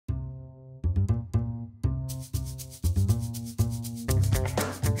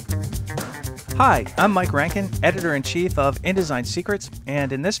Hi, I'm Mike Rankin, Editor-in-Chief of InDesign Secrets,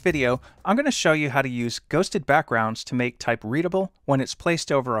 and in this video, I'm going to show you how to use ghosted backgrounds to make type readable when it's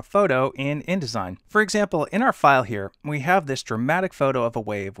placed over a photo in InDesign. For example, in our file here, we have this dramatic photo of a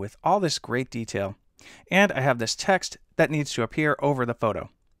wave with all this great detail, and I have this text that needs to appear over the photo.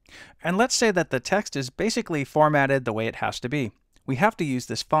 And let's say that the text is basically formatted the way it has to be. We have to use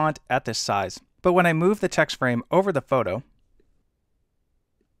this font at this size. But when I move the text frame over the photo,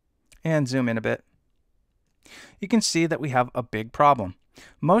 and zoom in a bit, you can see that we have a big problem.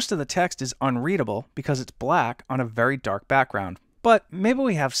 Most of the text is unreadable because it's black on a very dark background. But maybe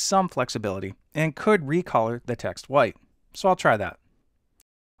we have some flexibility and could recolor the text white. So I'll try that.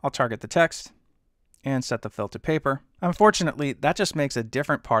 I'll target the text and set the fill to paper. Unfortunately, that just makes a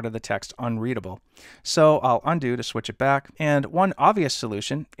different part of the text unreadable. So I'll undo to switch it back. And one obvious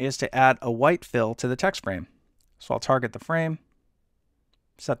solution is to add a white fill to the text frame. So I'll target the frame,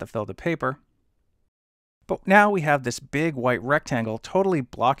 set the fill to paper. But now we have this big white rectangle totally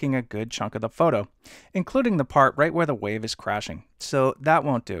blocking a good chunk of the photo, including the part right where the wave is crashing. So that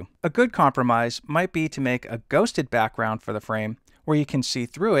won't do. A good compromise might be to make a ghosted background for the frame where you can see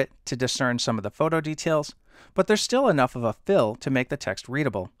through it to discern some of the photo details, but there's still enough of a fill to make the text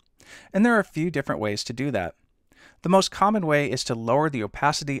readable. And there are a few different ways to do that. The most common way is to lower the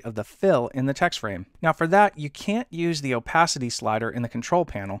opacity of the fill in the text frame. Now for that, you can't use the opacity slider in the control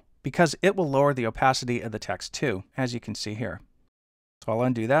panel because it will lower the opacity of the text too, as you can see here. So I'll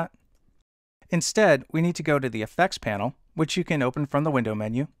undo that. Instead, we need to go to the Effects panel, which you can open from the Window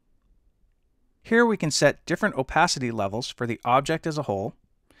menu. Here we can set different opacity levels for the object as a whole,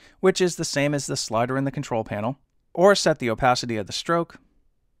 which is the same as the slider in the control panel, or set the opacity of the stroke,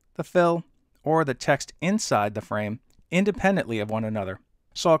 the fill, or the text inside the frame independently of one another.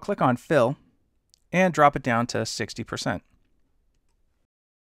 So I'll click on Fill and drop it down to 60%.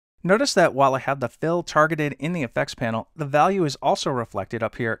 Notice that while I have the fill targeted in the Effects panel, the value is also reflected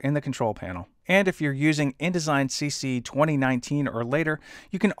up here in the Control panel. And if you're using InDesign CC 2019 or later,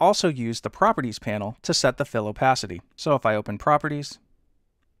 you can also use the Properties panel to set the fill opacity. So if I open Properties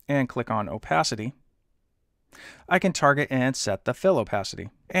and click on Opacity, I can target and set the fill opacity.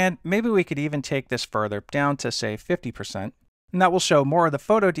 And maybe we could even take this further down to say 50%. And that will show more of the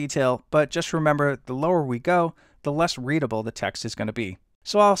photo detail, but just remember the lower we go, the less readable the text is going to be.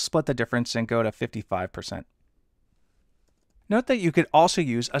 So I'll split the difference and go to 55%. Note that you could also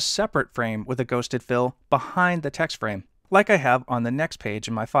use a separate frame with a ghosted fill behind the text frame, like I have on the next page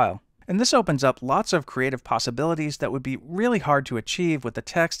in my file. And this opens up lots of creative possibilities that would be really hard to achieve with the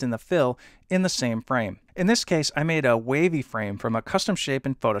text and the fill in the same frame. In this case, I made a wavy frame from a custom shape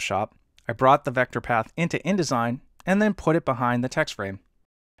in Photoshop. I brought the vector path into InDesign and then put it behind the text frame.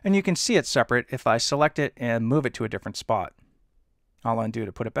 And you can see it separate if I select it and move it to a different spot. I'll undo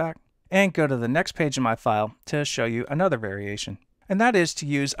to put it back and go to the next page in my file to show you another variation. And that is to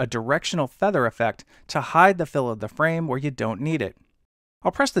use a directional feather effect to hide the fill of the frame where you don't need it.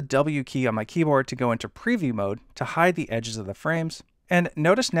 I'll press the W key on my keyboard to go into preview mode to hide the edges of the frames. And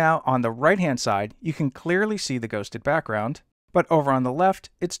notice now on the right-hand side, you can clearly see the ghosted background, but over on the left,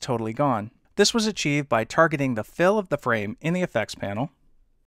 it's totally gone. This was achieved by targeting the fill of the frame in the Effects panel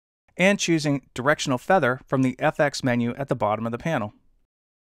and choosing Directional Feather from the FX menu at the bottom of the panel.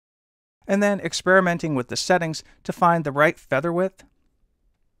 And then experimenting with the settings to find the right feather width,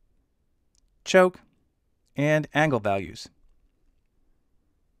 choke, and angle values.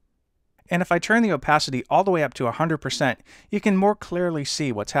 And if I turn the opacity all the way up to 100%, you can more clearly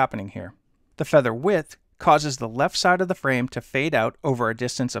see what's happening here. The feather width causes the left side of the frame to fade out over a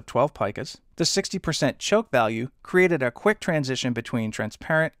distance of 12 picas. The 60% choke value created a quick transition between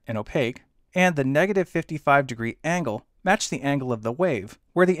transparent and opaque, and the negative 55-degree angle matched the angle of the wave,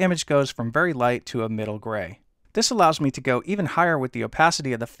 where the image goes from very light to a middle gray. This allows me to go even higher with the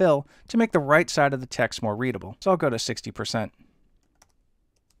opacity of the fill to make the right side of the text more readable. So I'll go to 60%.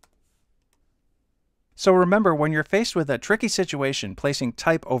 So remember, when you're faced with a tricky situation placing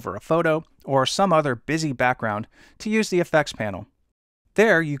type over a photo or some other busy background, to use the Effects panel.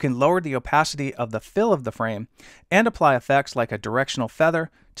 There you can lower the opacity of the fill of the frame and apply effects like a directional feather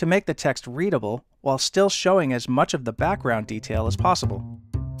to make the text readable while still showing as much of the background detail as possible.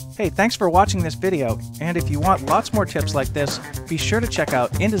 Hey, thanks for watching this video, and if you want lots more tips like this, be sure to check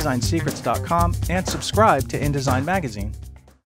out InDesignSecrets.com and subscribe to InDesign Magazine.